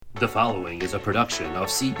The following is a production of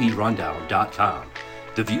cbrundown.com.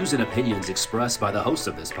 The views and opinions expressed by the hosts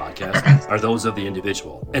of this podcast are those of the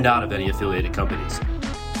individual and not of any affiliated companies.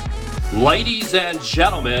 Ladies and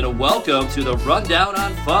gentlemen, welcome to the Rundown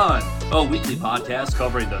on Fun, a weekly podcast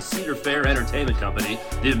covering the Cedar Fair Entertainment Company,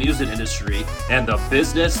 the amusement industry, and the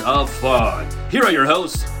business of fun. Here are your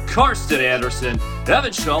hosts, Karsten Anderson,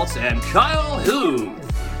 Evan Schultz, and Kyle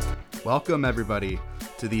Huth. Welcome, everybody,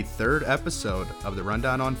 to the third episode of the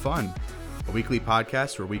Rundown on Fun, a weekly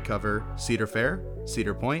podcast where we cover Cedar Fair,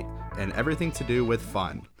 Cedar Point, and everything to do with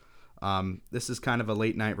fun. This is kind of a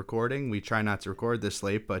late night recording. We try not to record this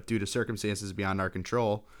late, but due to circumstances beyond our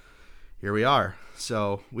control, here we are.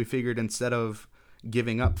 So we figured instead of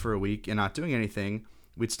giving up for a week and not doing anything,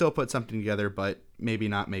 we'd still put something together, but maybe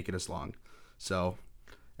not make it as long. So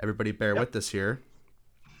everybody bear with us here.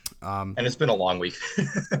 And it's been a long week.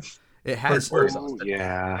 It has.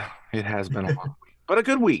 Yeah, it has been a long week, but a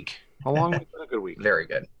good week. A long week, but a good week. Very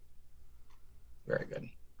good. Very good.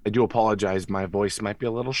 I do apologize. My voice might be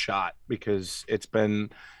a little shot because it's been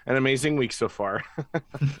an amazing week so far.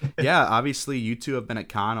 Yeah, obviously you two have been at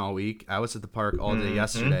Con all week. I was at the park all day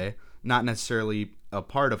yesterday. Not necessarily a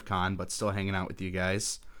part of Con, but still hanging out with you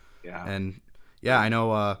guys. Yeah. And yeah, I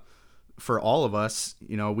know for all of us,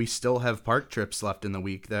 you know, we still have park trips left in the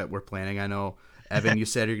week that we're planning. I know, Evan, you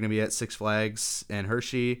said you're going to be at Six Flags and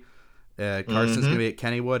Hershey. Carson's going to be at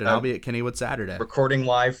Kennywood, and I'll be at Kennywood Saturday. Recording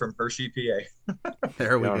live from Hershey, PA.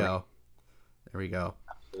 There we go. There we go.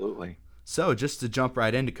 Absolutely. So just to jump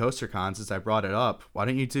right into Coaster Con, since I brought it up, why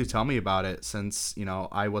don't you two tell me about it since, you know,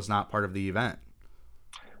 I was not part of the event?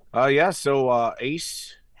 So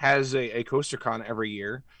Ace has a Coaster Con every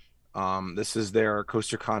year. This is their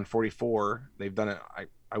Coaster Con 44. They've done it,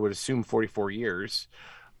 I would assume, 44 years.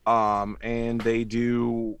 And they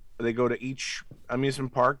go to each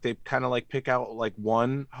amusement park. They kind of like pick out like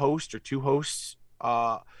one host or two hosts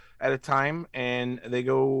at a time, and they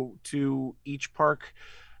go to each park,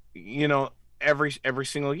 you know, every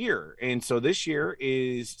single year. And so this year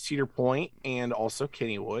is Cedar Point and also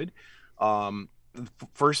Kennywood.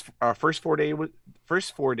 First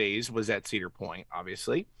 4 days was at Cedar Point,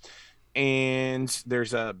 obviously, and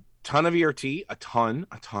there's a ton of ERT, a ton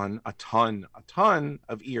of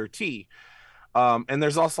ERT. And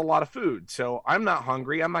there's also a lot of food. So I'm not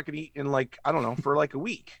hungry. I'm not going to eat in for like a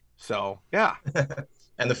week. So, yeah.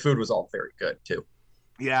 And the food was all very good too.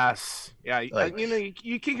 Yes. Yeah.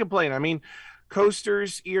 You can't complain. I mean,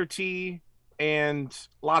 coasters, ERT, and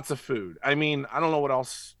lots of food. I mean, I don't know what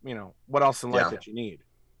else in life that you need.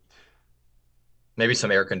 Maybe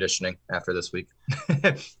some air conditioning after this week.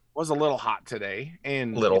 Was a little hot today.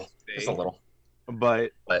 Just a little.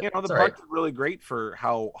 But you know, the park was really great for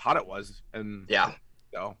how hot it was. And yeah.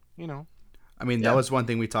 So, you know. I mean, that was one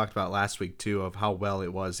thing we talked about last week, too, of how well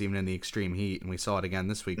it was, even in the extreme heat. And we saw it again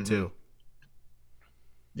this week, too.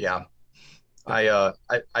 Yeah. I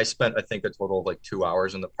spent, I think, a total of like 2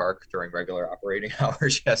 hours in the park during regular operating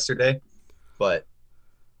hours yesterday. But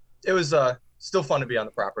it was still fun to be on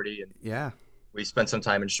the property. And yeah. We spent some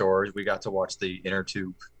time in Shores. We got to watch the inner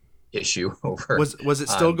tube issue over. Was it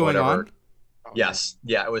still going on? Yes.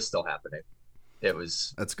 Yeah, it was still happening.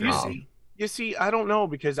 That's crazy. You see, I don't know,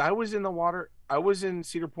 because I was in the water. I was in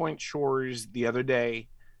Cedar Point Shores the other day,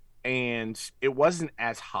 and it wasn't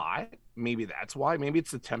as hot. Maybe that's why. Maybe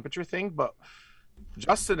it's the temperature thing. But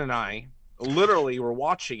Justin and I literally were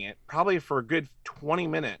watching it probably for a good 20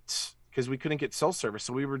 minutes because we couldn't get cell service.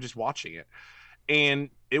 So we were just watching it, and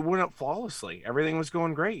it went up flawlessly. Everything was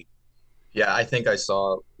going great. Yeah, I think I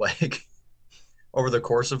saw like over the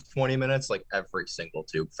course of 20 minutes, like every single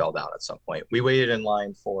tube fell down at some point. We waited in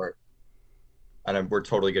line for, and we're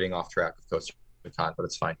totally getting off track of Coaster Con, but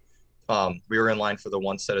it's fine. We were in line for the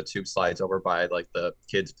one set of tube slides over by like the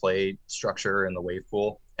kids play structure and the wave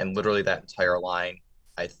pool. And literally that entire line,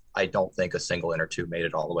 I don't think a single inner tube made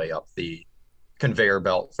it all the way up the conveyor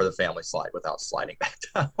belt for the family slide without sliding back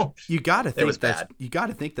down. You gotta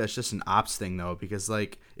think that's just an ops thing, though, because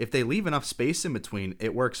like if they leave enough space in between,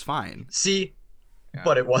 it works fine. See,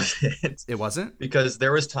 but it wasn't. It wasn't? Because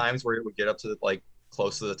there was times where it would get up to like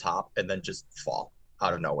close to the top and then just fall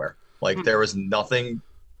out of nowhere. Like there was nothing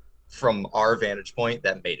from our vantage point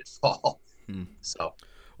that made it fall. So,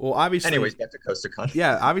 well, obviously, anyways, back to Coaster Con.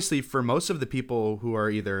 Yeah, obviously, for most of the people who are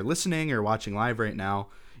either listening or watching live right now,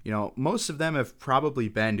 you know, most of them have probably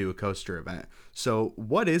been to a coaster event. So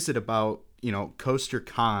what is it about, you know, Coaster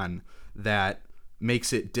Con that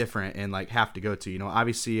makes it different and like have to go to? You know,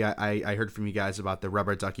 obviously I heard from you guys about the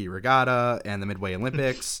Rubber Ducky Regatta and the Midway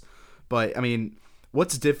Olympics, but I mean,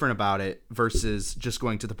 what's different about it versus just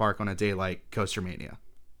going to the park on a day like Coaster Mania?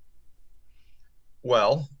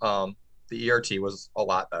 Well, the ERT was a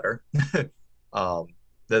lot better. um,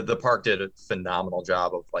 the park did a phenomenal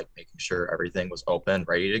job of like making sure everything was open,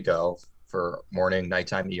 ready to go for morning,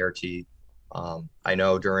 nighttime ERT. I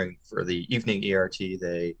know for the evening ERT,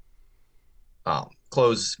 they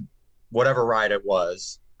close whatever ride it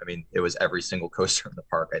was. I mean, it was every single coaster in the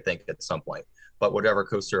park, I think, at some point. But whatever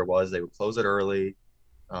coaster it was, they would close it early,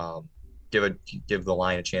 um, give the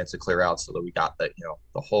line a chance to clear out so that we got the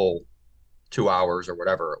whole 2 hours or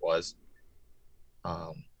whatever it was.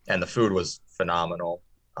 And the food was phenomenal.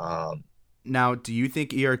 Now, do you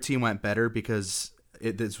think ERT went better because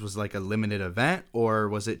this was like a limited event, or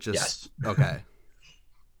was it just Yes. Okay?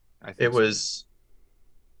 It was.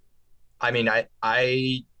 I mean,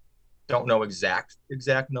 I don't know exact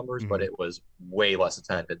numbers, but it was way less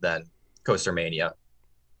attended than Coaster Mania.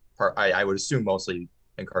 I would assume mostly,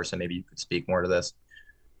 and Carson, maybe you could speak more to this,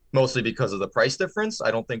 mostly because of the price difference.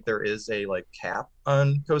 I don't think there is a like cap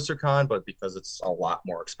on Coaster Con, but because it's a lot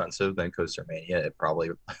more expensive than Coaster Mania, it probably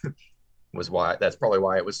that's probably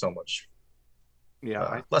why it was so much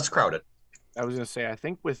less crowded. I was gonna say, I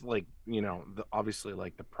think with like, obviously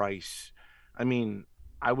like the price, I mean,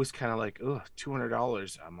 I was kind of like, oh,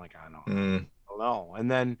 $200. I'm like, I don't know.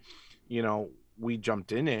 And then, we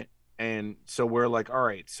jumped in it. And so we're like, all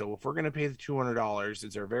right, so if we're going to pay the $200,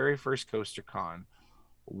 it's our very first Coaster Con.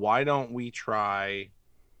 Why don't we try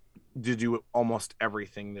to do almost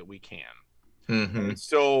everything that we can? And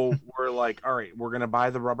so we're like, all right, we're going to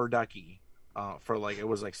buy the rubber ducky for like, it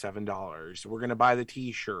was like $7. We're going to buy the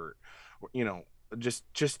t-shirt,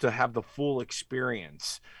 just to have the full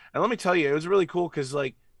experience. And let me tell you, it was really cool because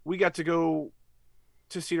like we got to go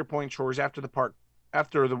to Cedar Point Shores after the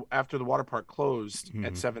water park closed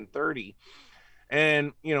at 7:30,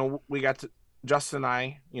 and we got to Justin and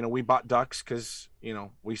I, we bought ducks because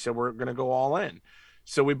we said we're gonna go all in.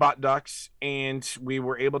 So we bought ducks and we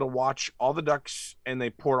were able to watch all the ducks, and they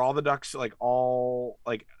poured all the ducks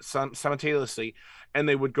simultaneously, and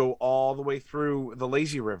they would go all the way through the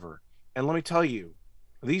lazy river. And let me tell you,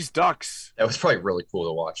 these ducks, that was probably really cool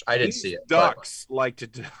to watch. I didn't see it. Ducks like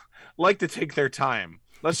to take their time.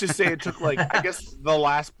 Let's just say it took like, I guess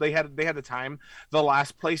they had the time. The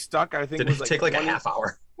last place duck, I think, was like take like a half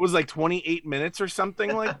hour. Was like 28 minutes or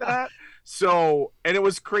something like that. So, and it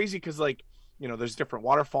was crazy because like, there's different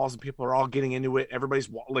waterfalls and people are all getting into it.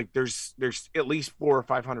 Everybody's like, there's at least 400 or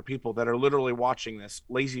 500 people that are literally watching this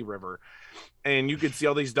lazy river, and you could see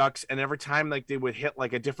all these ducks. And every time like they would hit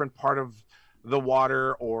like a different part of the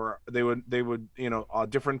water, or they would a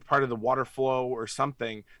different part of the water flow or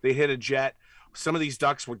something, they hit a jet. Some of these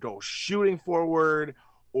ducks would go shooting forward,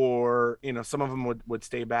 or some of them would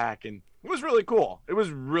stay back, and it was really cool. It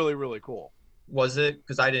was really, really cool. Was it?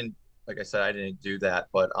 Because I didn't do that,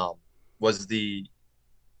 but was the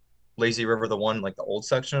lazy river the one like the old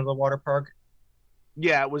section of the water park?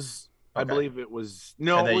 Yeah, it was. Okay. I believe it was.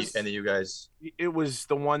 No, and then you guys. It was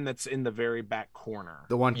the one that's in the very back corner.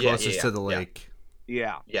 The one closest to the lake.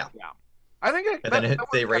 Yeah. I think. Then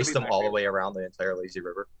they raced them all the way around the entire lazy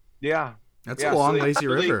river. Yeah, that's a long lazy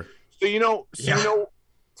river. So you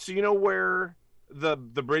know where the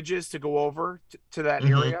bridge is to go over to that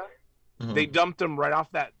area. They dumped them right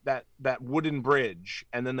off that wooden bridge,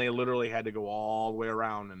 and then they literally had to go all the way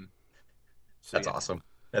around. And so, that's awesome.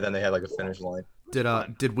 And then they had like a finish line.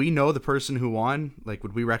 Did we know the person who won? Like,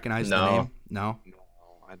 would we recognize the name? No.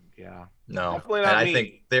 No. Definitely not. And I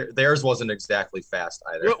think theirs wasn't exactly fast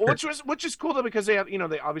either. Which is cool though, because they have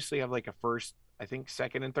they obviously have like a first, I think,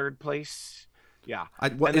 second and third place. Yeah.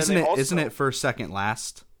 Isn't it first, second,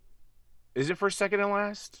 last? Is it first, second, and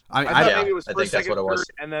last? I thought maybe it was first, second, third,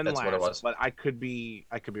 and then last. What it was. But I could be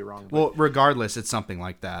wrong. Well, regardless, it's something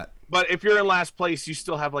like that. But if you're in last place, you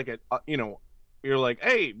still have like you're like,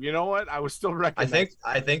 hey, you know what? I was still recognized.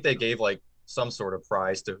 I think they gave like some sort of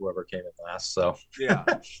prize to whoever came in last. So yeah.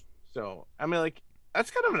 So I mean, like,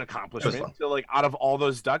 that's kind of an accomplishment. So like, out of all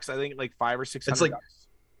those ducks, I think like 500 or 600. It's like ducks.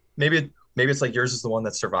 Maybe it's like yours is the one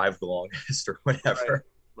that survived the longest or whatever.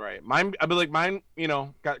 Right. Mine, I'd be like,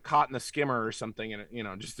 got caught in the skimmer or something, and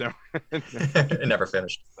it, just it never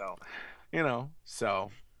finished. So.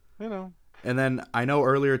 And then I know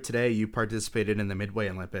earlier today you participated in the Midway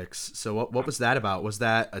Olympics. So what was that about? Was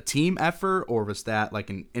that a team effort, or was that like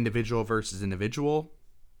an individual versus individual?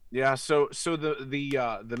 Yeah. So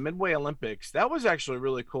the Midway Olympics, that was actually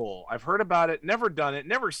really cool. I've heard about it, never done it,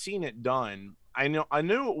 never seen it done. I knew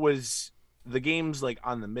it was the games like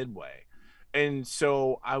on the Midway. And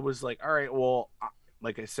so I was like, all right, well,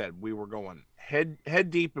 like I said, we were going head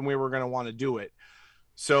deep, and we were going to want to do it.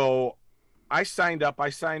 So I signed up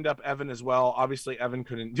Evan as well. Obviously Evan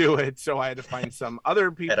couldn't do it, so I had to find some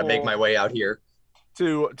other people. Had to make my way out here.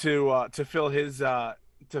 to fill his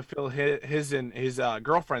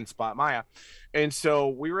girlfriend's spot, Maya, and so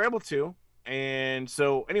we were able to. And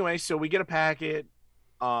so anyway, so we get a packet,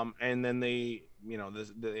 and then they,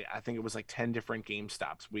 I think it was like 10 different game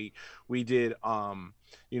stops. We did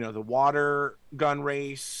the water gun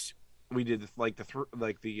race. We did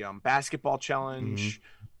the basketball challenge.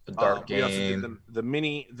 The dart game. We also did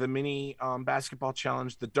the mini basketball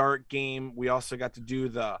challenge, the dart game. We also got to do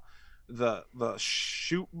the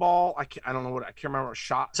shoot ball. I can't remember what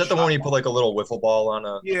shot. Is that the one you put like a little wiffle ball on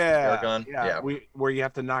a air gun? Yeah. Where you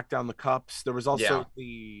have to knock down the cups. There was also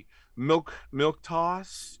the milk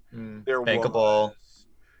toss. There Bank-a-ball.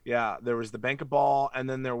 Yeah, there was the bank-a-ball, and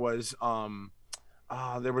then there was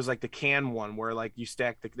like the can one where like they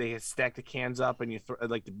stack the cans up and you throw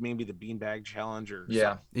like maybe the beanbag challenge or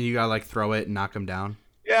something. And you gotta like throw it and knock them down.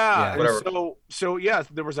 Yeah. Whatever. So yeah,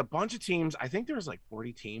 there was a bunch of teams. I think there was like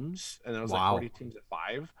 40 teams, and there was like 40 teams at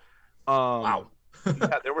 5. Wow.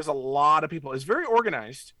 Yeah, there was a lot of people. It was very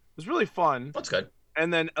organized. It was really fun. That's good.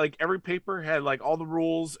 And then like every paper had like all the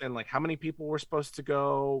rules and like how many people were supposed to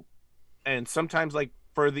go. And sometimes like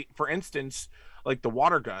for instance, like the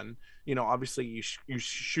water gun, obviously you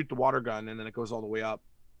shoot the water gun and then it goes all the way up.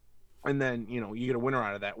 And then, you get a winner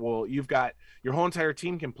out of that. Well, you've got your whole entire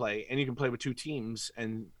team can play, and you can play with 2 teams.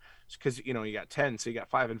 And because, you got 10, so you got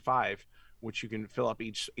 5 and 5, which you can fill up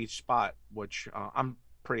each spot, which I'm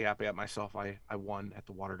pretty happy at myself. I won at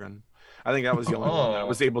the water gun. I think that was the only one I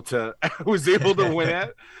was able to win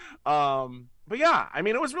at. But yeah, I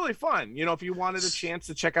mean, it was really fun. If you wanted a chance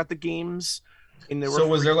to check out the games. So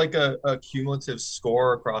was there like a cumulative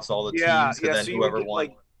score across all the teams? And then so whoever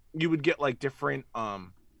won? You would get like different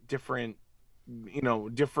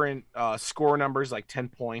score numbers, like 10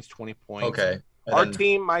 points, 20 points. Okay.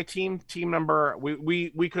 And my team number,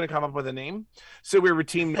 we couldn't come up with a name, so we were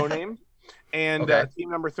team no name, and team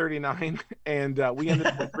number 39, and we ended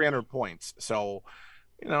up with 300 points. So,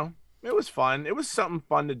 it was fun. It was something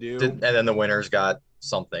fun to do. And then the winners got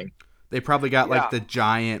something. They probably got like the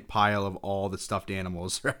giant pile of all the stuffed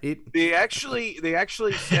animals, right? They actually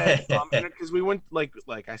said, because we went like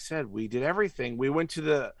I said, we did everything. We went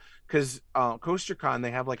to because CoasterCon,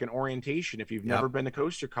 they have like an orientation. If you've never been to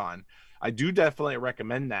CoasterCon, I do definitely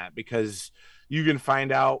recommend that, because you can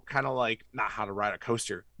find out kind of like not how to ride a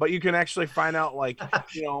coaster, but you can actually find out like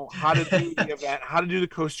how to do the event, how to do the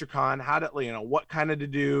CoasterCon, how to what kind of to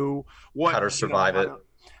do, how to survive it.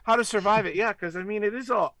 How to survive it, yeah, because I mean it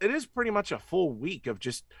is pretty much a full week of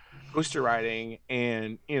just coaster riding,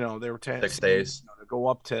 and they were 6 days to go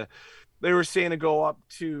up to. They were saying to go up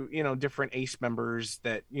to different ACE members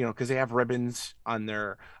that because they have ribbons on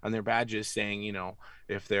their badges saying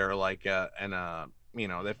if they're like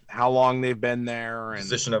how long they've been there and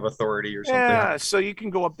position of authority or something. Yeah, so you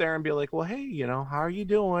can go up there and be like, well, hey, how are you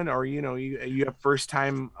doing? Or you have first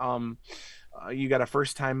time you got a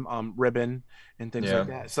first time ribbon and things like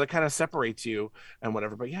that, so it kind of separates you and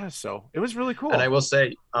whatever. But yeah, so it was really cool. And I will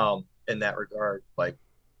say in that regard, like,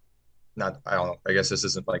 I don't know, I guess this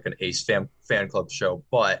isn't like an ACE fan club show,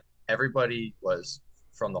 but everybody was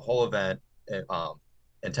from the whole event,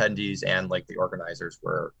 attendees and like the organizers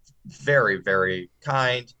were very, very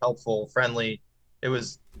kind, helpful, friendly. It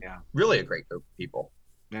was really a great group of people.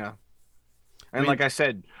 Yeah. And like I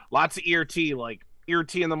said, lots of ERT, like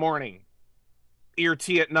ERT in the morning, ERT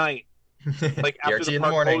at night, like after ERT the in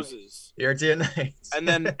park the morning, closes. ERT at night.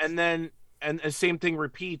 and the same thing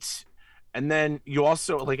repeats. And then you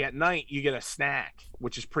also, like at night, you get a snack,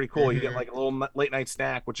 which is pretty cool. You get like a little late night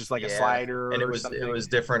snack, which is like a slider. And it was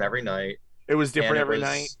different every night. It was different every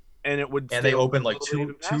night. And they opened like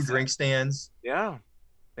two drink stands. Yeah.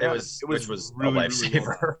 Which was a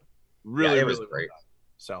lifesaver. Really, it was great.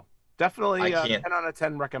 So definitely 10 out of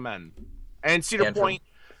 10 recommend. And Cedar Point,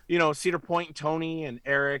 Cedar Point, Tony and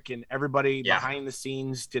Eric and everybody behind the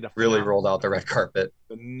scenes did a really rolled out the red carpet.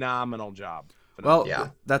 Phenomenal job.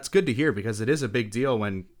 Well, that's good to hear, because it is a big deal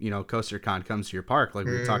when, CoasterCon comes to your park, like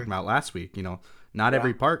we were talking about last week. Not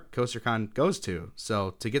every park CoasterCon goes to.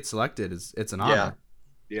 So to get selected, it's an honor.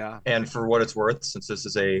 Yeah. And for what it's worth, since this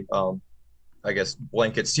is a, I guess,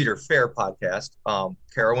 blanket Cedar Fair podcast,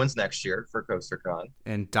 Carowinds next year for CoasterCon.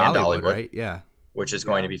 And Dollywood, right? Yeah. Which is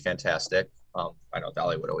going to be fantastic. I know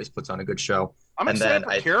Dollywood always puts on a good show. I'm excited for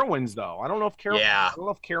Carowinds, though. I don't know if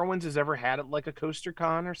Carowinds has ever had like a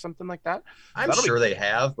CoasterCon or something like that. I'm sure they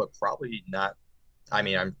have, but probably not. I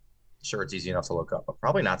mean, I'm sure it's easy enough to look up, but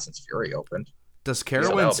probably not since Fury opened. Does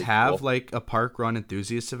Carowinds have like a park run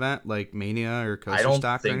enthusiast event like Mania or Coaster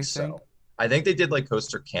Stock or anything? So. I think they did like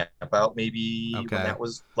Coaster Camp Out maybe when that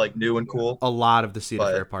was like new and cool. A lot of the Cedar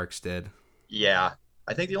Fair parks did. Yeah.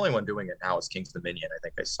 I think the only one doing it now is King's Dominion. I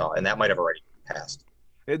think I saw, and that might have already passed.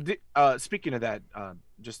 Speaking of that,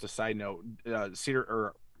 just a side note, Cedar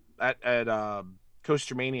or at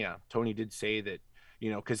Coaster Mania, Tony did say that,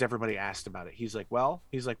 because everybody asked about it. He's like,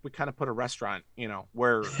 we kind of put a restaurant,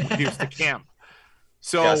 where we used to camp.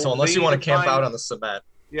 So yeah, so unless you want to camp out on the cement.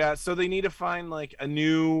 Yeah, so they need to find like a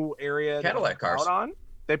new area Cadillac cars. Out on.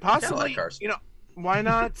 They possibly, Cadillac cars. Why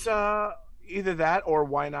not either that or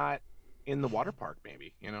why not in the water park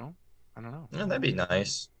maybe, I don't know. Yeah, that'd be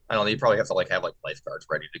nice. I don't know. You probably have to have lifeguards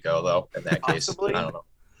ready to go though. In that case, possibly. I don't know.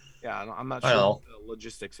 Yeah, I'm not sure what the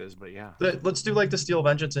logistics is, but yeah. Let's do the Steel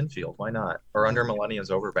Vengeance infield. Why not? Or under Millennium's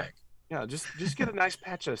Overbank. Yeah, just get a nice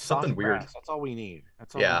patch of something weird. Grass. That's all we need.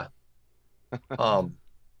 That's all. Yeah.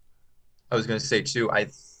 I was going to say too. I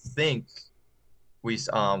think we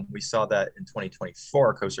saw that in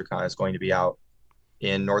 2024, CoasterCon is going to be out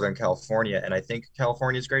in Northern California, and I think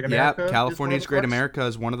California's Great America. Yeah, California's Great America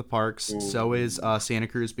is one of the parks. Ooh. So is Santa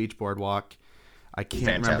Cruz Beach Boardwalk. I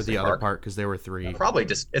can't remember the other park because there were 3. Probably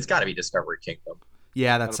it's got to be Discovery Kingdom.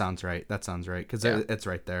 Yeah, that sounds right. Because it's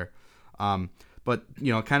right there. But,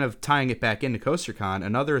 kind of tying it back into CoasterCon,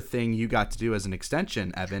 another thing you got to do as an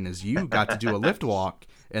extension, Evan, is you got to do a lift walk,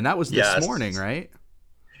 and that was this morning, right?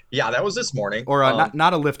 Yeah, that was this morning. Or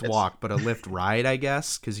not a lift walk, but a lift ride, I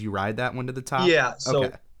guess, because you ride that one to the top? Yeah, so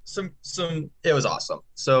okay. It was awesome.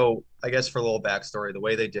 So I guess for a little backstory, the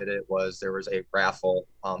way they did it was there was a raffle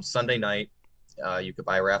Sunday night. You could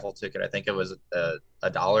buy a raffle ticket. I think it was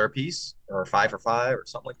 $1 a piece or 5 for 5 or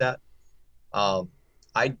something like that.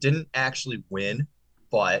 I didn't actually win,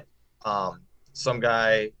 but some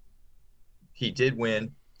guy, he did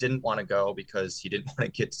win, didn't want to go because he didn't want to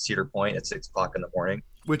get to Cedar Point at 6 o'clock in the morning.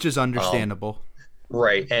 Which is understandable.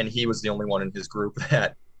 Right. And he was the only one in his group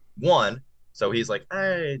that won. So he's like,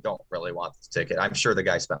 I don't really want this ticket. I'm sure the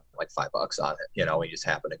guy spent like $5 on it. He just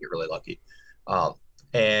happened to get really lucky.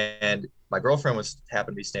 And my girlfriend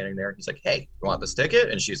happened to be standing there. And he's like, hey, you want this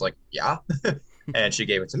ticket? And she's like, yeah. And she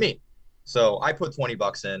gave it to me. So I put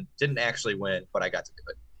 $20 in, didn't actually win, but I got to do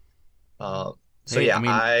it.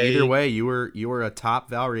 Either way, you were a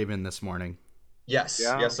top Valraven this morning. Yes,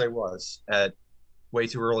 yes, I was at way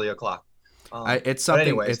too early o'clock. It's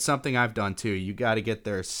something I've done too. You got to get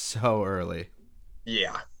there so early.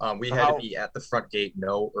 Yeah, we had to be at the front gate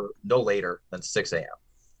no later than 6 a.m.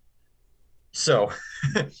 So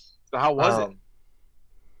how was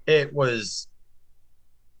it? It was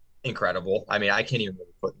incredible. I mean, I can't even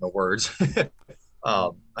really put in the words.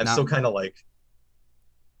 I'm still kind of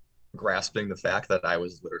grasping the fact that I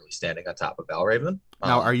was literally standing on top of Valraven.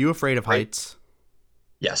 Now, are you afraid of heights?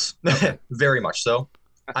 Yes, very much so.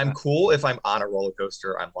 I'm cool if I'm on a roller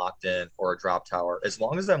coaster, I'm locked in, or a drop tower. As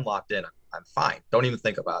long as I'm locked in, I'm fine. Don't even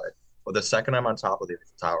think about it. But the second I'm on top of the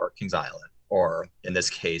tower, Kings Island, or in this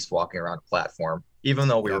case, walking around a platform, even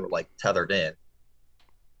though we were tethered in,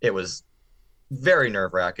 it was very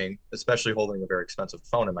nerve-wracking, especially holding a very expensive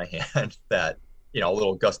phone in my hand that, a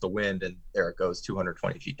little gust of wind and there it goes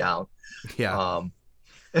 220 feet down. Yeah.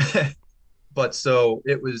 But so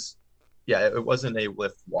it was, it wasn't a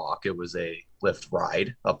lift walk. It was a lift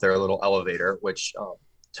ride up there, a little elevator, which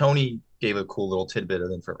Tony gave a cool little tidbit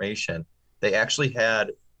of information. They actually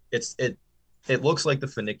had, it looks like the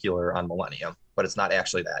funicular on Millennium, but it's not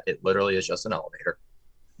actually that. It literally is just an elevator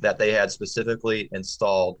that they had specifically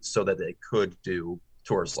installed so that they could do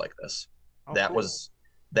tours like this. Oh,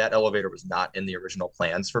 that elevator was not in the original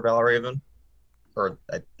plans for Valraven, or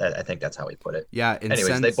I think that's how he put it. Yeah.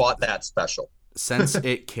 Anyways, they bought that special. Since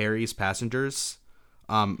it carries passengers,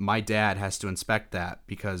 my dad has to inspect that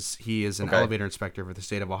because he is an elevator inspector for the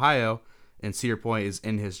state of Ohio, and Cedar Point is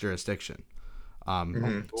in his jurisdiction.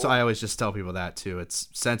 So I always just tell people that too.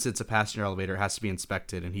 Since it's a passenger elevator, it has to be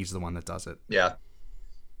inspected, and he's the one that does it. Yeah.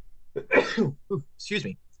 Excuse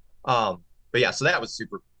me. But yeah, so that was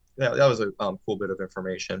super. That was a cool bit of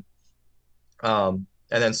information. And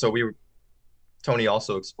then Tony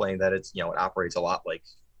also explained that it's it operates a lot like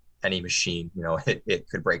any machine. It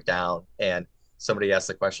could break down. And somebody asked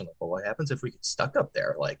the question, well, what happens if we get stuck up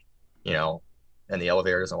there, and the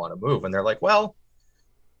elevator doesn't want to move? And they're like, well,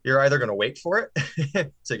 you're either going to wait for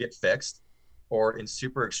it to get fixed, or in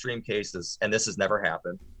super extreme cases, and this has never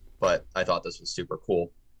happened, but I thought this was super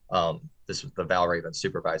cool. This was the Valraven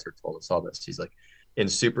supervisor told us all this. He's like, in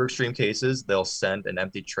super extreme cases, they'll send an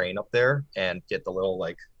empty train up there and get the little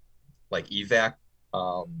like evac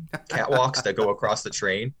catwalks that go across the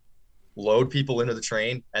train, load people into the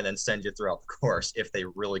train, and then send you throughout the course if they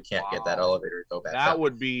really can't get that elevator to go back up.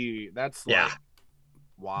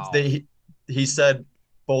 Wow. He said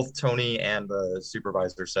both Tony and the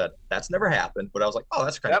supervisor said that's never happened, but I was like, oh,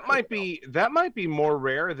 that's kind of cool. That might be more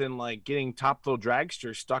rare than like getting top thrill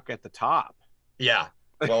dragster stuck at the top. Yeah.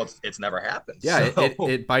 Well, it's never happened. Yeah, so.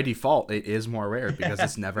 it by default it is more rare because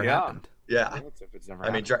it's never happened. Yeah. If it's never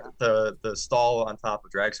I mean, happened. the stall on top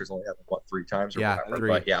of dragsters only happened 3 times or whatever. 3.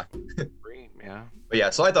 But yeah. 3, yeah. But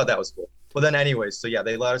yeah, so I thought that was cool. But then anyways, so yeah,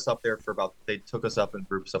 they let us up there for they took us up in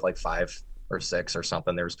groups of like 5 or 6 or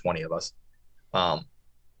something. There was 20 of us. And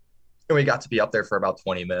we got to be up there for about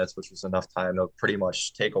 20 minutes, which was enough time to pretty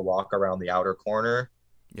much take a walk around the outer corner.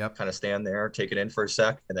 Yep. Kind of stand there, take it in for a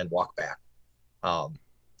sec, and then walk back.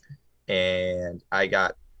 And I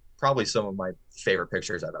got probably some of my favorite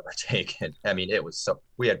pictures I've ever taken. I mean,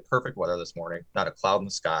 we had perfect weather this morning, not a cloud in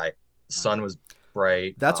the sky. The sun was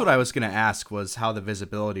bright. That's what I was going to ask, was how the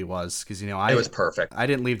visibility was. Cause it was perfect. I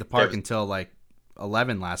didn't leave the park until like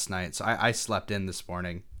 11 last night. So I slept in this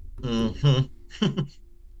morning. Mm-hmm.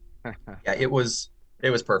 Yeah, it was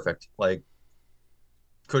perfect. Like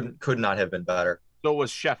could not have been better. So it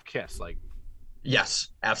was chef kiss, like. Yes,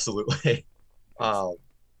 absolutely.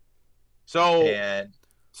 So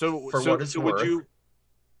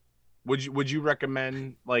would you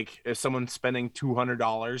recommend, like, if someone's spending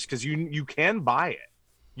 $200, because you can buy it,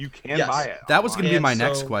 buy it. That was going to be my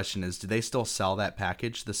next question: is do they still sell that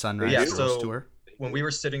package, the Sunrise Rose Tour? When we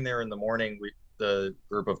were sitting there in the morning, the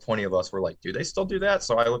group of 20 of us were like, "Do they still do that?"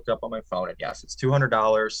 So I looked up on my phone, and yes, it's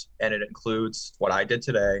 $200, and it includes what I did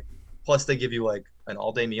today. Plus, they give you like an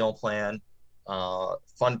all-day meal plan,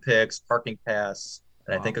 fun picks, parking pass.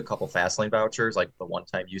 And I think a couple Fastlane vouchers, like the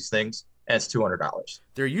one-time use things, and it's $200.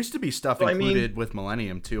 There used to be stuff included with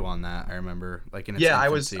Millennium too on that. I remember, like in its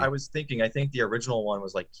infancy. I was thinking. I think the original one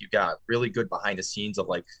was like you got really good behind the scenes of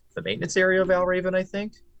like the maintenance area of Valraven. I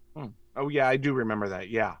think. Oh yeah, I do remember that.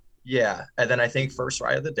 Yeah. Yeah, and then I think first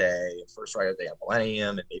ride of the day at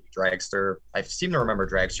Millennium, and maybe Dragster. I seem to remember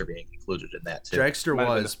Dragster being included in that too. Dragster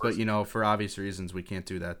was, but for obvious reasons, we can't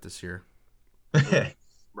do that this year.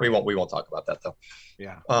 We won't talk about that though.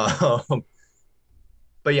 Yeah.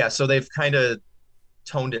 But yeah, so they've kind of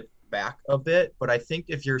toned it back a bit. But I think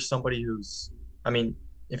if you're somebody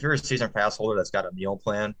if you're a season pass holder that's got a meal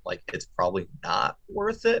plan, like it's probably not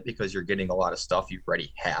worth it because you're getting a lot of stuff you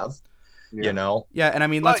already have. Yeah. Yeah, and I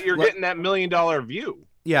mean, you're getting that $1 million view.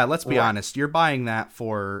 Yeah, let's be honest. You're buying that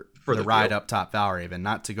for the ride view. up top Valraven,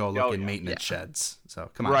 not to go look in maintenance sheds. So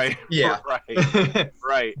come on. Right. Yeah. Right.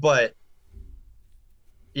 Right. But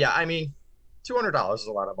yeah, I mean, $200 is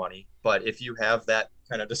a lot of money. But if you have that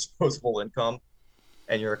kind of disposable income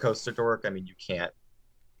and you're a coaster dork, I mean, you can't.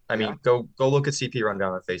 I mean, go look at CP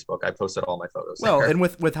Rundown on Facebook. I posted all my photos. Well, there. and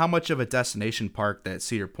with how much of a destination park that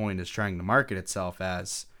Cedar Point is trying to market itself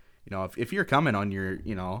as, if you're coming on your,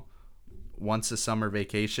 once a summer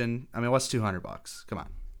vacation, I mean, what's $200? Come on.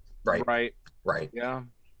 Right. Yeah.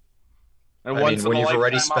 And when you've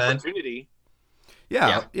already spent opportunity.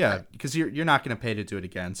 Yeah, because you're not going to pay to do it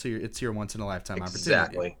again, so it's your once in a lifetime opportunity.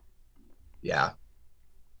 Exactly. Yeah.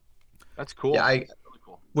 That's cool. Yeah, really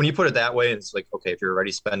cool. When you put it that way, it's like, okay, if you're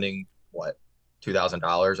already spending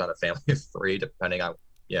 $2,000 on a family of 3, depending on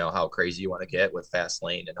how crazy you want to get with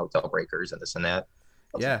Fastlane and hotel breakers and this and that.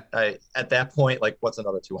 Yeah. At that point, like, what's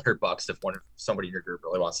another $200 if somebody in your group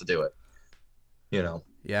really wants to do it?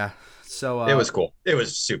 Yeah. So it was cool. It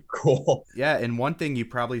was super cool. Yeah, and one thing you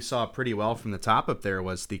probably saw pretty well from the top up there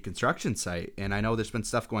was the construction site, and I know there's been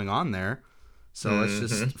stuff going on there, so let's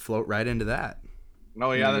just float right into that.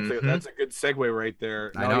 Oh yeah, that's a good segue right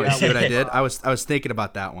there. I know. You see what I did? I was thinking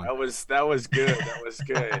about that one. That was good. That was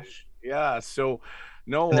good. Yeah. So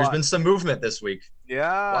there's been some movement this week.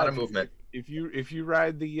 Yeah, a lot of movement. If you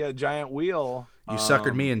ride the giant wheel, you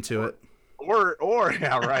suckered me into it. Or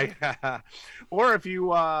yeah, right. Or if you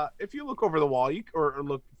look over the wall, or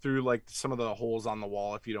look through like some of the holes on the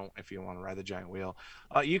wall, if you want to ride the giant wheel,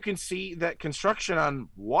 you can see that construction on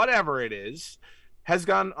whatever it is has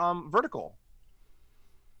gone vertical,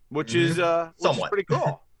 which is pretty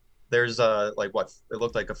cool. There's it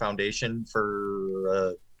looked like a foundation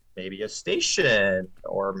for maybe a station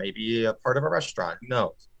or maybe a part of a restaurant. Who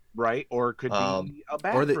knows? Right, or it could be a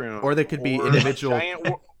bathroom, or they could be individual.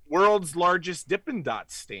 World's largest Dippin'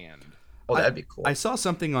 Dot stand. Oh, that'd be cool. I saw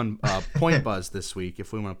something on Point Buzz this week,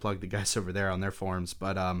 if we want to plug the guys over there on their forums,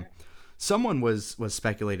 but someone was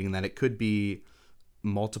speculating that it could be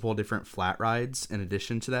multiple different flat rides in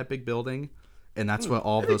addition to that big building, and that's what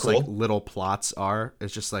all of those like little plots are.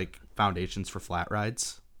 It's just like foundations for flat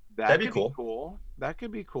rides. That'd be cool. That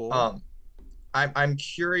could be cool. I'm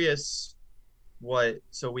curious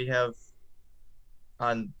so we have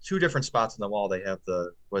on 2 different spots on the wall, they have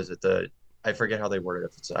the I forget how they word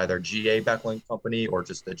it. If it's either GA Beckling Company or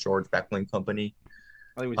just the George Beckling Company.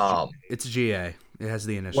 I think it was It's GA. It has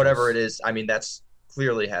the initials. Whatever it is. I mean, that's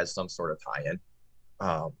clearly has some sort of tie-in.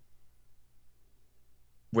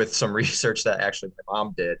 With some research that actually my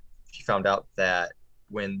mom did, she found out that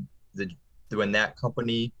when that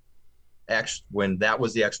company when that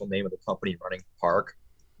was the actual name of the company running the park,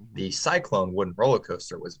 the Cyclone wooden roller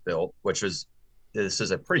coaster was built, this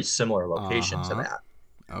is a pretty similar location to that.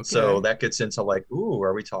 Okay. So that gets into like, ooh,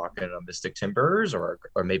 are we talking Mystic Timbers or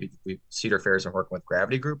maybe Cedar Fair's been working with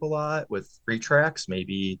Gravity Group a lot with free tracks,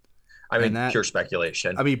 maybe. I mean, pure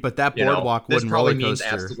speculation. I mean, but that boardwalk wooden roller coaster means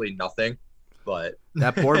absolutely nothing. But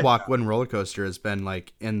that boardwalk wooden roller coaster has been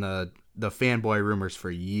like in the fanboy rumors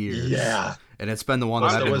for years. Yeah, and it's been the one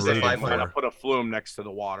that I've been rooting for. Put a flume next to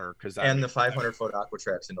the water and the 500-foot aqua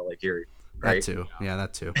tracks into Lake Erie. Right? That too. Yeah,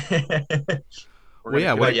 that too.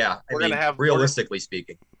 Realistically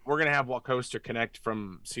speaking, we're gonna have Walt Coaster connect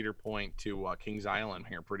from Cedar Point to Kings Island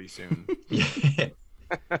here pretty soon.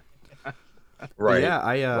 Right.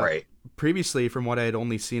 Yeah, right. Previously, from what I had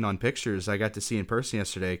only seen on pictures, I got to see in person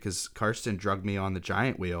yesterday because Karsten drugged me on the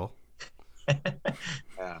giant wheel.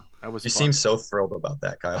 Yeah, that was. You seem so thrilled about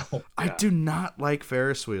that, Kyle. I do not like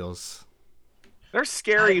Ferris wheels. They're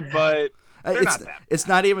scary, but they're not that bad. It's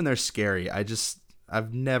not even they're scary.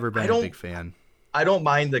 I've never been a big fan. I don't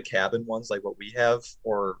mind the cabin ones like what we have,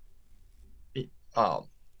 or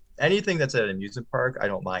anything that's at an amusement park. I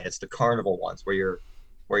don't mind. It's the carnival ones where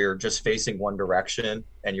you're just facing one direction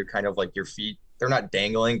and you're kind of like your feet, they're not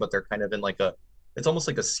dangling, but they're kind of in like it's almost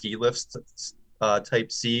like a ski lift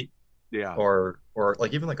type seat. Yeah. Or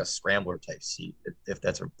like even like a scrambler type seat, if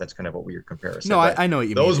that's kind of a weird comparison. No, I know what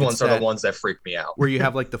you mean. Those ones are the ones that freak me out. Where you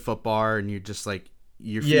have like the foot bar and you're just like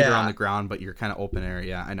your feet are on the ground, but you're kind of open air.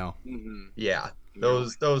 Yeah, I know. Mm-hmm. Yeah.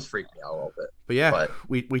 Those freak me out a little bit. But yeah,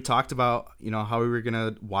 we talked about, how we were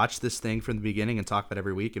gonna watch this thing from the beginning and talk about it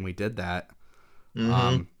every week, and we did that.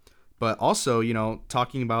 Mm-hmm. But also,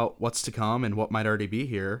 talking about what's to come and what might already be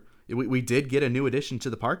here. We did get a new addition to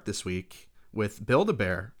the park this week with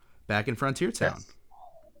Build-A-Bear back in Frontier Town. Yes.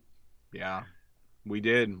 Yeah, we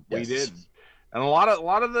did. Yes. We did. And a lot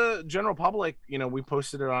of the general public, we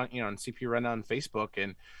posted it on, on CP Rundown Facebook,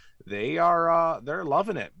 and they're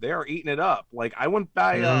loving it. They are eating it up. Like I went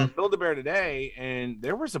by Build-A-Bear today, and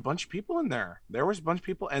there was a bunch of people in there.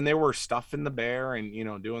 And they were stuffing the bear and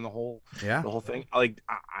doing the whole thing. Like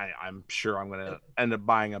I'm sure I'm gonna end up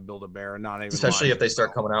buying a Build-A-Bear, and not even especially if they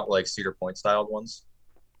start coming out like Cedar Point styled ones.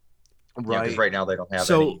 Right. Because right now they don't have any.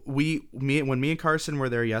 So when me and Carson were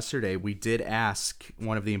there yesterday, we did ask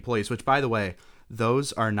one of the employees, which by the way,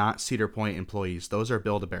 those are not Cedar Point employees. Those are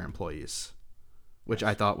Build-A-Bear employees, which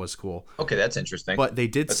I thought was cool. Okay, that's interesting. But they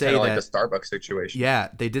did say that like the Starbucks situation. Yeah,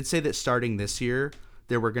 they did say that starting this year,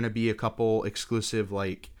 there were going to be a couple exclusive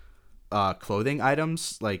like clothing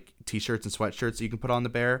items, like T-shirts and sweatshirts that you can put on the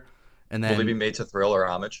bear. And then will they be made to thrill or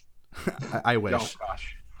homage? I wish. Oh,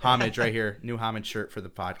 gosh. Homage right here, new homage shirt for the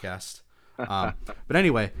podcast. But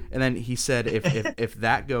anyway, and then he said if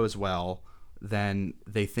that goes well, then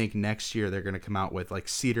they think next year they're going to come out with like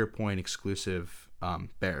Cedar Point exclusive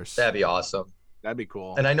bears. That'd be awesome. That'd be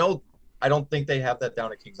cool. And I don't think they have that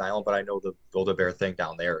down at Kings Island, but I know the Build-A-Bear thing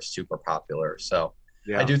down there is super popular. So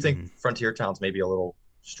yeah. I do think Frontier Town's maybe a little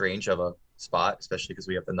strange of a spot, especially because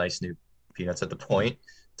we have the nice new peanuts at the point.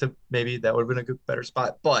 To maybe that would have been a better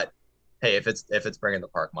spot. But hey, if it's bringing the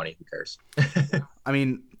park money, who cares? I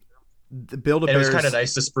mean, the Build-A-Bear. It was kind of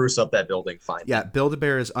nice to spruce up that building. Fine. Yeah,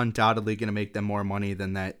 Build-A-Bear is undoubtedly going to make them more money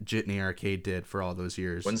than that Jitney Arcade did for all those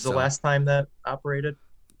years. When's the last time that operated?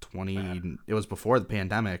 It was before the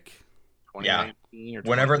pandemic. Yeah.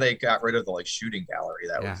 Whenever they got rid of the shooting gallery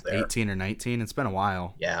that was there. 18 or 19. It's been a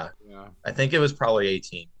while. Yeah. I think it was probably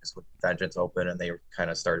 18 because when Vengeance opened and they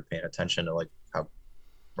kind of started paying attention to how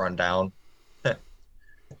run down.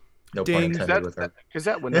 No pun intended with her. Because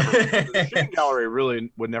that would never. The shooting gallery really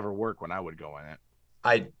would never work when I would go in it.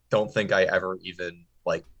 I don't think I ever even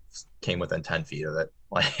came within 10 feet of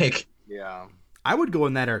it. Yeah. I would go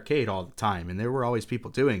in that arcade all the time, and there were always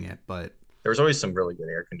people doing it, but there was always some really good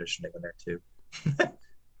air conditioning in there too.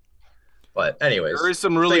 But anyways, there is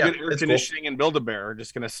some really good air conditioning in Build-A-Bear.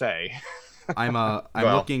 Just gonna say. I'm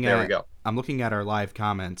looking at our live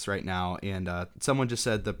comments right now, and someone just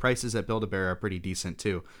said the prices at Build-A-Bear are pretty decent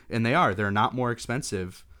too, and they are. They're not more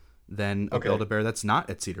expensive than a Build-A-Bear that's not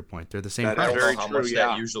at Cedar Point. They're the same price. I don't know how much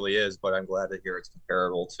that usually is, but I'm glad to hear it's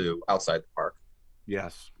comparable to outside the park.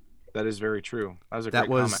 Yes, that is very true. That was a great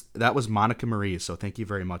comment. That was Monica Marie, so thank you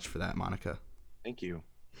very much for that, Monica. Thank you.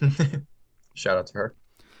 Shout out to her.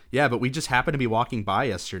 Yeah, but we just happened to be walking by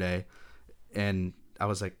yesterday, and I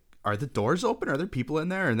was like, are the doors open? Are there people in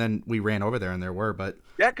there? And then we ran over there and there were, but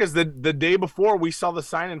Yeah, because the day before we saw the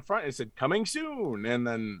sign in front. It said "coming soon," and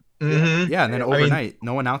then yeah, and then overnight,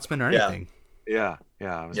 no announcement or Yeah. anything. yeah,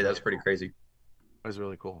 That's pretty crazy. It was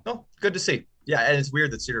really cool. Oh, good to see. Yeah, and it's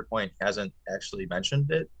weird that Cedar Point hasn't actually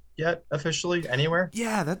mentioned it yet officially anywhere.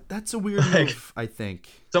 Yeah, that's a weird move, I think.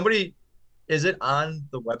 Somebody, is it on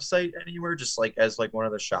the website anywhere? Just like as like one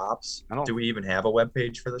of the shops? Do we even have a web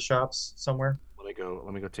page for the shops somewhere?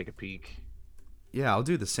 Let me go take a peek. Yeah, I'll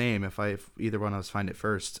do the same if either one of us find it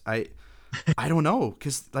first. I don't know,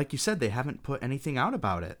 because like you said, they haven't put anything out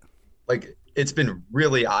about it. Like, it's been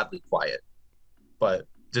really oddly quiet. But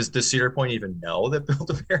does Cedar Point even know that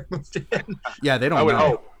Build-A-Bear moved in? Yeah, they don't I would know.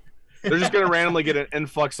 hope. They're just gonna randomly get an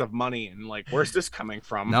influx of money and like, where's this coming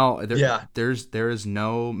from? No, there is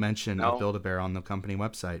no mention of Build-A-Bear on the company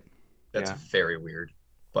website. That's very weird.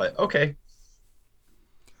 But okay.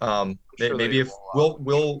 Sure Maybe if we'll take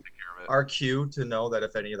care of it. our cue to know that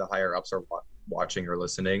if any of the higher ups are watching or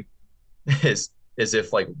listening is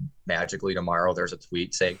if like magically tomorrow there's a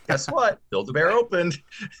tweet saying, guess what, Build-A-Bear opened.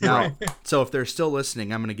 Now, so if they're still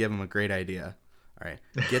listening, I'm gonna give them a great idea. All right,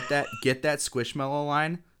 get that Squishmallow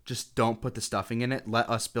line. Just don't put the stuffing in it. Let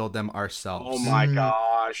us build them ourselves. Oh my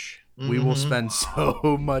gosh, we will spend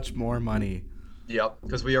so much more money. Yep,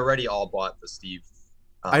 because we already all bought the Steve.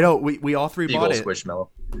 I know we all three bought it. Squishmallow.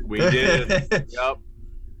 we did. Yep,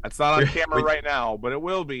 that's not on camera right now, but it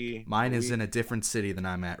will be. Mine is in a different city than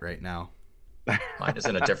I'm at right now. Mine is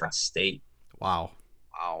in a different state. Wow.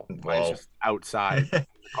 Mine's just outside the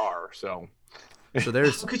car. So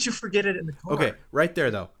there's. How could you forget it in the car? Okay, right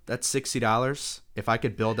there though. That's $60. If I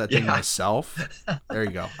could build that thing myself, there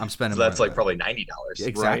you go. I'm spending. So that's like probably $90.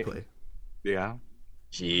 Exactly. Right? Yeah.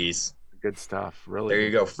 Jeez. Good stuff. Really. There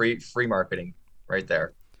you go. Free marketing right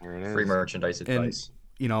there. There it is. Free merchandise advice.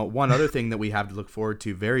 And, one other thing that we have to look forward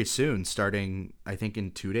to very soon, starting I think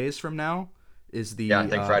in 2 days from now, is the I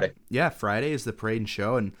think Friday. Yeah, Friday is the parade and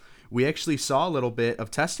show, and we actually saw a little bit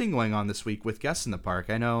of testing going on this week with guests in the park.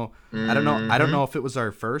 I know. I don't know if it was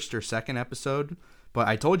our first or second episode, but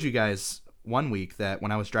I told you guys one week that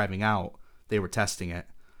when I was driving out, they were testing it,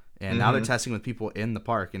 and now they're testing with people in the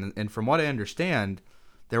park. And from what I understand,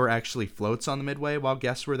 there were actually floats on the Midway while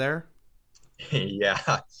guests were there. Yeah,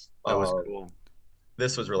 that was cool.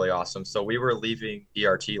 This was really awesome. So we were leaving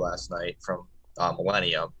ERT last night from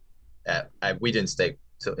Millennium. We didn't stay,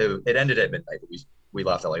 so it ended at midnight. But we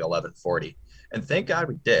left at like 11:40, and thank God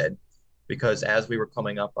we did, because as we were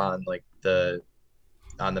coming up on like the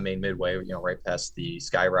main Midway, right past the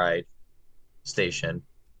Skyride station,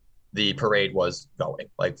 the parade was going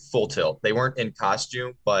like full tilt. They weren't in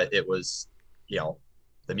costume, but it was,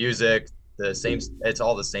 the music, the same. It's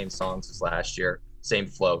all the same songs as last year, same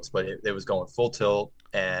floats, but it was going full tilt,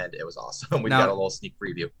 and it was awesome. We got a little sneak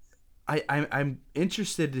preview. I'm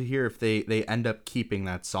interested to hear if they end up keeping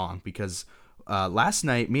that song, because last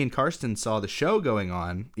night me and Karsten saw the show going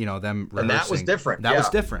on, them rehearsing. And that was different. That was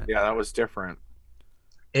different. Yeah, that was different.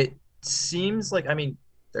 It seems like,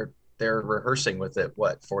 they're rehearsing with it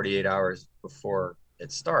 48 hours before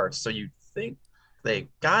it starts, so you think they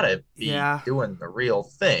gotta be doing the real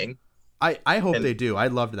thing. I hope they do. I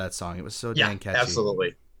loved that song. It was so dang catchy.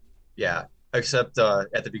 Absolutely. Yeah. Except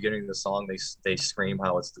at the beginning of the song, they scream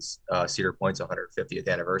how it's the Cedar Point's 150th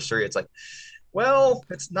anniversary. It's like, well,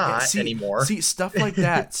 it's not anymore. See, stuff like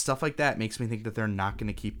that makes me think that they're not going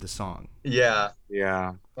to keep the song. Yeah.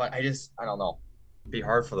 Yeah. But I don't know. It'd be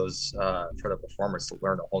hard for for the performers to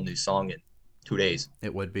learn a whole new song in 2 days.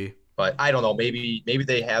 It would be. But I don't know. Maybe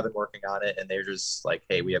they have been working on it, and they're just like,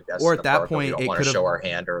 hey, we have guests. Or at that point, we don't want to show our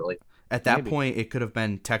hand early. At that point, it could have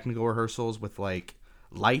been technical rehearsals with like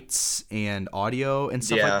lights and audio and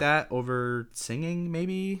stuff like that over singing,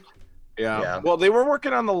 maybe. Yeah. Well, they were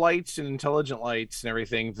working on the lights and intelligent lights and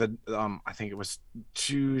everything. I think it was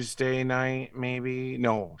Tuesday night, maybe.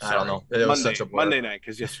 No, sorry. I don't know. It was such a blur. Monday night,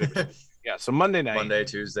 because yesterday. Yeah, so Monday night, Monday,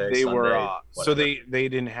 Tuesday, they Sunday, were so they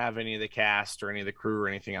didn't have any of the cast or any of the crew or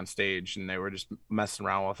anything on stage, and they were just messing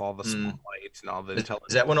around with all the small lights and all the intelligent.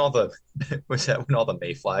 Is that when all the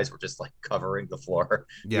mayflies were just like covering the floor?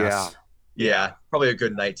 Yes. Yeah, probably a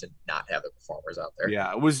good night to not have the performers out there.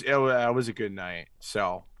 Yeah, it was a good night.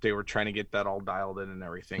 So they were trying to get that all dialed in and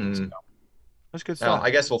everything. So that's good stuff.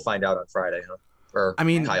 I guess we'll find out on Friday, huh? Or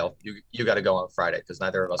Kyle, you got to go on Friday because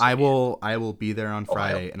neither of us. I will be there on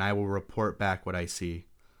Friday, and I will report back what I see.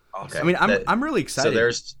 Okay. I mean, I'm really excited. So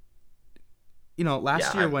there's,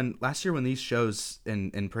 last year when these shows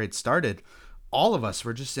and parades started, all of us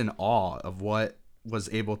were just in awe of what was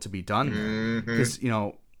able to be done because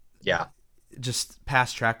just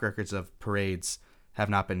past track records of parades have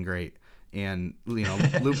not been great. and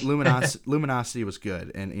Luminosity was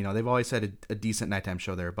good, and they've always had a decent nighttime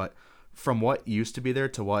show there. But from what used to be there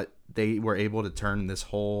to what they were able to turn this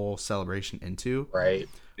whole celebration into, right,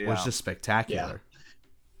 was just spectacular.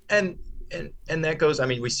 Yeah. And that goes. I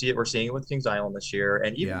mean, we're seeing it with Kings Island this year,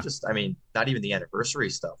 and even just, I mean, not even the anniversary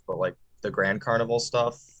stuff, but like the Grand Carnival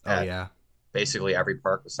stuff. Basically every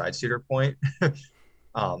park besides Cedar Point.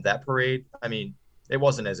 That parade, I mean, it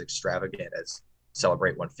wasn't as extravagant as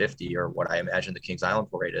Celebrate 150 or what I imagine the Kings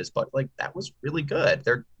Island parade is, but like that was really good.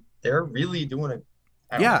 They're really doing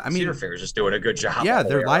I mean, Cedar Fair is just doing a good job. Yeah,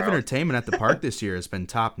 their live entertainment at the park this year has been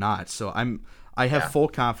top notch. So I have full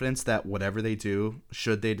confidence that whatever they do,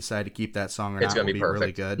 should they decide to keep that song or not, will be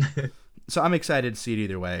really good. So I'm excited to see it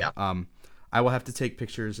either way. Yeah. I will have to take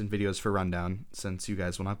pictures and videos for Rundown since you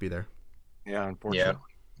guys will not be there. Yeah, unfortunately. Yeah,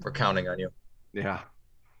 we're counting on you. Yeah.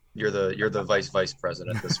 You're the vice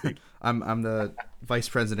president this week. I'm the vice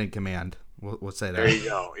president command. We'll say that. There you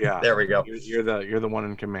go. Yeah. There we go. You're the one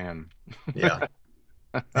in command. Yeah.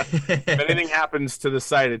 If anything happens to the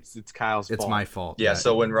site, it's Kyle's fault. It's my fault. Yeah.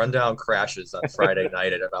 So when Rundown crashes on Friday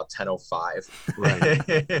night at about 10:05.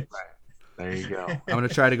 Right. There you go. I'm gonna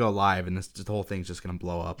try to go live, and the whole thing's just gonna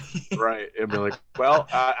blow up. Right. It'll be like, well,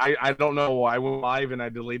 I don't know. I went live and I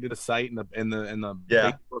deleted the site in the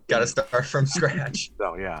yeah. Got to start from scratch.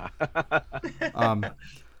 So yeah.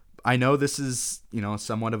 I know this is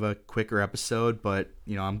somewhat of a quicker episode, but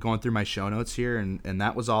I'm going through my show notes here, and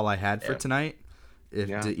that was all I had for tonight.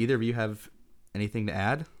 Do either of you have anything to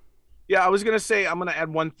add? Yeah, I was gonna say I'm gonna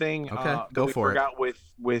add one thing. Okay, go for it. Forgot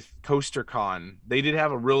with CoasterCon, they did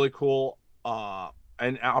have a really cool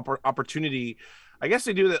opportunity. I guess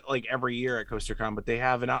they do that like every year at CoasterCon, but they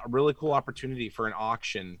have a really cool opportunity for an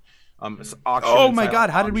auction. Oh my God!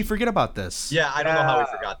 How did we forget about this? Yeah, I don't know how we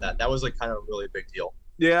forgot that. That was like kind of a really big deal.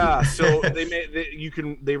 Yeah, so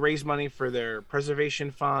they raise money for their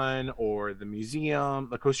preservation fund or the museum,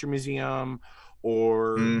 the Coaster Museum,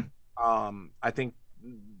 or I think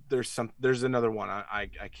there's another one I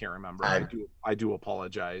can't remember. I do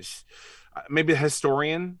apologize. Maybe a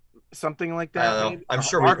historian, something like that. I'm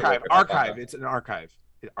sure archive. It's an archive.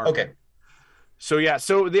 Okay.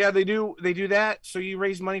 So they do that. So you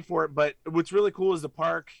raise money for it, but what's really cool is the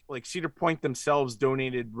park, like Cedar Point themselves,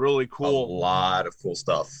 donated a lot of cool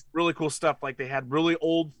stuff. Really cool stuff. Like they had really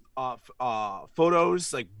old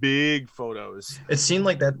photos, like big photos. It seemed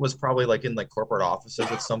like that was probably like in like corporate offices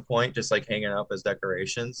at some point, just like hanging up as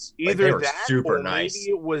decorations. Either they were that, super or nice.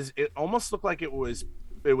 Maybe it almost looked like it was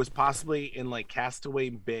possibly in like Castaway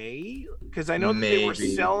Bay, because I know that they were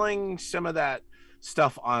selling some of that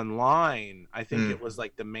stuff online. I think it was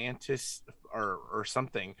like the Mantis or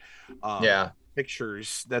something.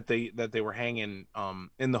 Pictures that they were hanging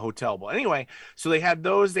in the hotel. But anyway, so they had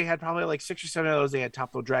those. They had probably like 6 or 7 of those. They had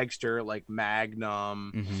Top Fuel Dragster, like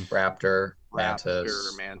Magnum, Raptor,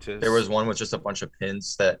 Mantis. There was one with just a bunch of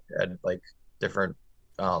pins that had like different.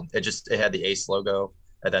 It had the Ace logo.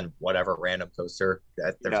 And then whatever random coaster.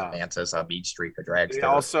 There's a Mantis, a Beach Streak, a Dragster. They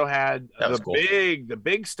also had the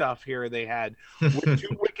big stuff here. They had 2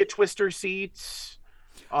 Wicked Twister seats.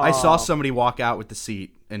 I saw somebody walk out with the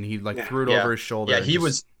seat, and he threw it over his shoulder. Yeah, he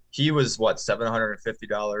was what,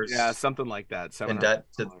 $750? Yeah, something like that. In debt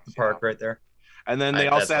to the park right there. And then they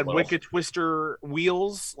also had Wicked Twister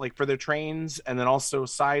wheels, like for their trains, and then also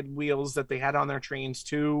side wheels that they had on their trains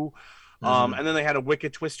too. And then they had a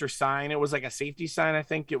Wicked Twister sign. It was like a safety sign, I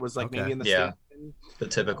think. It was like maybe in the station. The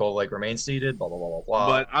typical like remain seated, blah blah blah blah blah.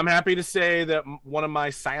 But I'm happy to say that one of my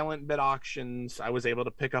silent bid auctions, I was able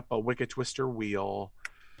to pick up a Wicked Twister wheel.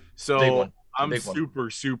 So I'm super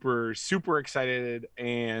excited,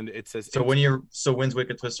 and it says. So when's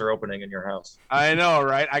Wicked Twister opening in your house? I know,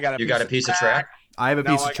 right? You got a piece of track. I have a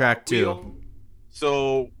piece of track too.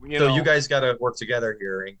 So so you guys got to work together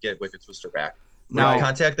here and get Wicked Twister back. Now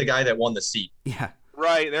contact the guy that won the seat. Yeah.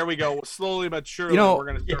 Right, there we go. Slowly but surely, we're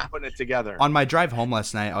going to start putting it together. On my drive home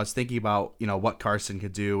last night, I was thinking about what Carson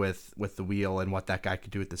could do with the wheel and what that guy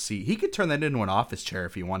could do with the seat. He could turn that into an office chair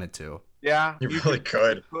if he wanted to. Yeah, you really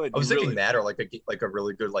could. I was thinking that, or like a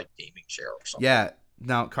really good like gaming chair or something. Yeah.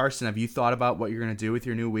 Now, Carson, have you thought about what you're going to do with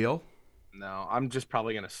your new wheel? No, I'm just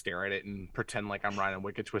probably going to stare at it and pretend like I'm riding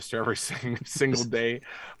Wicked Twister every single day.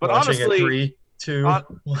 But honestly,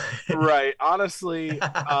 right. Honestly,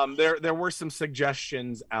 there were some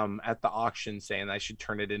suggestions at the auction saying I should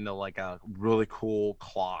turn it into like a really cool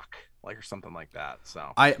clock, like or something like that.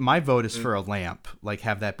 So my vote is for a lamp, like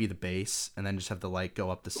have that be the base, and then just have the light go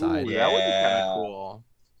up the side. Ooh, that would be kind of cool.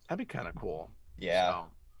 That'd be kind of cool. Yeah. So,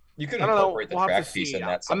 you could incorporate the track piece in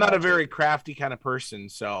that. I'm not a very crafty kind of person,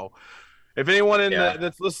 so If anyone Yeah.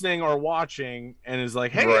 that's listening or watching and is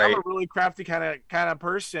like, "Hey, I'm Right. a really crafty kind of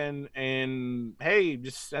person," and hey,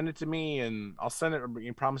 just send it to me and I'll send it.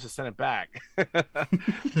 You promise to send it back.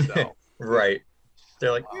 So, Right.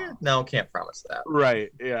 They're like, no, can't promise that. right,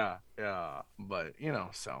 yeah, but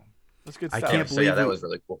so that's good I stuff. can't So believe that we- was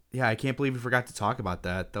really cool. Yeah, I can't believe we forgot to talk about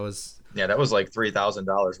that. That was Like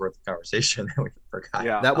 $3,000 worth of conversation that we forgot.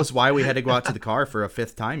 Yeah, that was why we had to go out to the car for a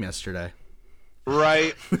 5th time yesterday.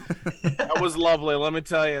 right. That was lovely. Let me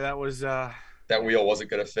tell you, that was That wheel wasn't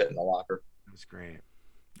going to fit in the locker. great.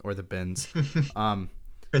 Or the bins.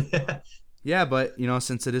 Yeah, but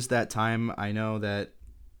since it is that time, I know that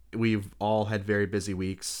we've all had very busy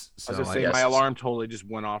weeks. So I was gonna say guess my it's- alarm totally just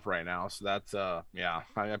went off right now, so that's yeah.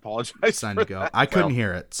 I apologize. it's time to go. that. I couldn't Well-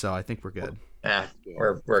 hear it, so I think we're good.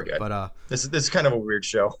 We're good. But This is kind of a weird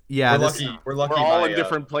show. yeah, we're this, lucky. We're lucky. We're all my, in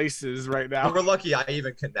different places right now. We're lucky I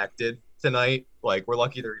even connected tonight. Like we're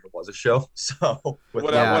lucky there even was a show. So with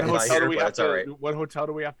What, Yeah, what it's- hotel do we but have it's all to? right. What hotel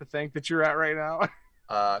do we have to thank that you're at right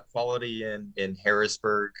now? Quality in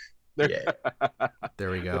Harrisburg. There- Yeah, there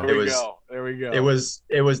we go. There we was- go. There we go. it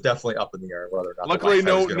was definitely up in the air whether or not. the Luckily,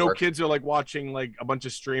 Wi-Fi was no gonna work. kids are like watching like a bunch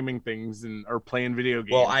of streaming things and or playing video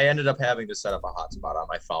games. Well, I ended up having to set up a hotspot on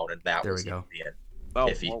my phone, and that There was we go. the end. oh,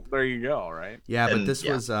 iffy. well, there you go. Right. Yeah, but And, this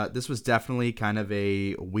yeah. was definitely kind of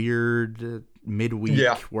a weird midweek.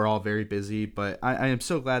 Yeah. We're all very busy, but I am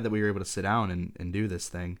so glad that we were able to sit down and do this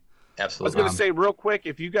thing. I was Absolutely. gonna say real quick,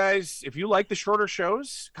 if you like the shorter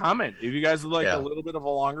shows, comment. If you guys would like Yeah. a little bit of a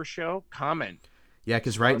longer show, comment. Yeah,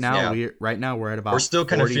 because right now Yeah. we're at about We're still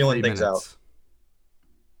kind of 43 feeling things minutes.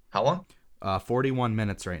 How long? 41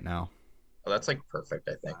 minutes right now. Oh, that's like perfect.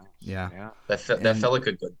 I think Yeah. Yeah. that And- felt like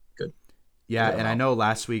a good. Yeah, Yeah. and I know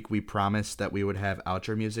last week we promised that we would have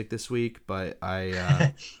outro music this week, but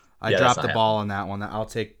I I Yeah, that's dropped not the ball on that one. I'll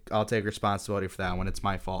take responsibility for that one. It's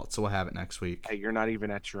my fault, so we'll have it next week. Hey, you're not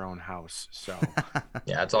even at your own house, so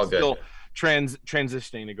Yeah, it's all good. still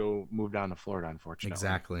transitioning to go move down to Florida, unfortunately.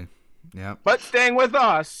 Exactly. Yep. But staying with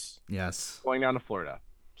us, Yes. going down to Florida.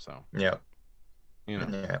 So Yeah.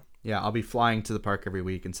 yeah. Yeah, I'll be flying to the park every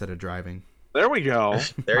week instead of driving. There we go.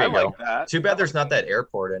 There I you go. like that. Too bad there's not that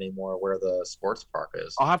airport anymore where the sports park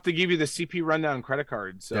is. I'll have to give you the CP rundown credit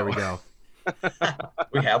card. So There we go.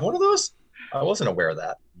 We have one of those? I wasn't aware of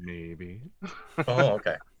that. Maybe. Oh,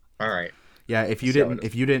 okay. All right. Yeah, if you So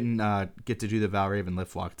didn't get to do the Valraven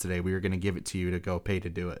lift walk today, we were gonna give it to you to go pay to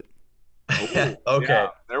do it. Okay. Yeah,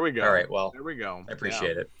 there we go. All right. Well, There we go. I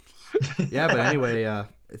appreciate it. Yeah, but anyway,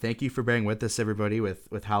 thank you for bearing with us, everybody,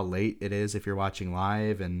 with how late it is if you're watching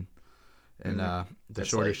live and the It's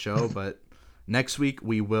shorter late. show. But next week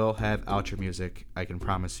we will have outro music. I can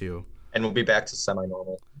promise you, And we'll be back to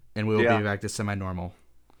semi-normal. and we will Yeah. be back to semi-normal.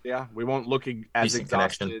 Yeah, we won't look as Decent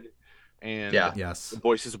connection. exhausted, and Yeah. Yes. the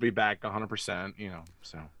voices will be back 100%.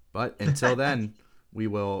 So But until then, we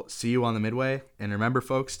will see you on the midway. And remember,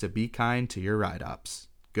 folks, to be kind to your ride ups.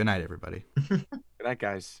 Good night, everybody. good night,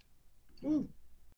 guys. Ooh.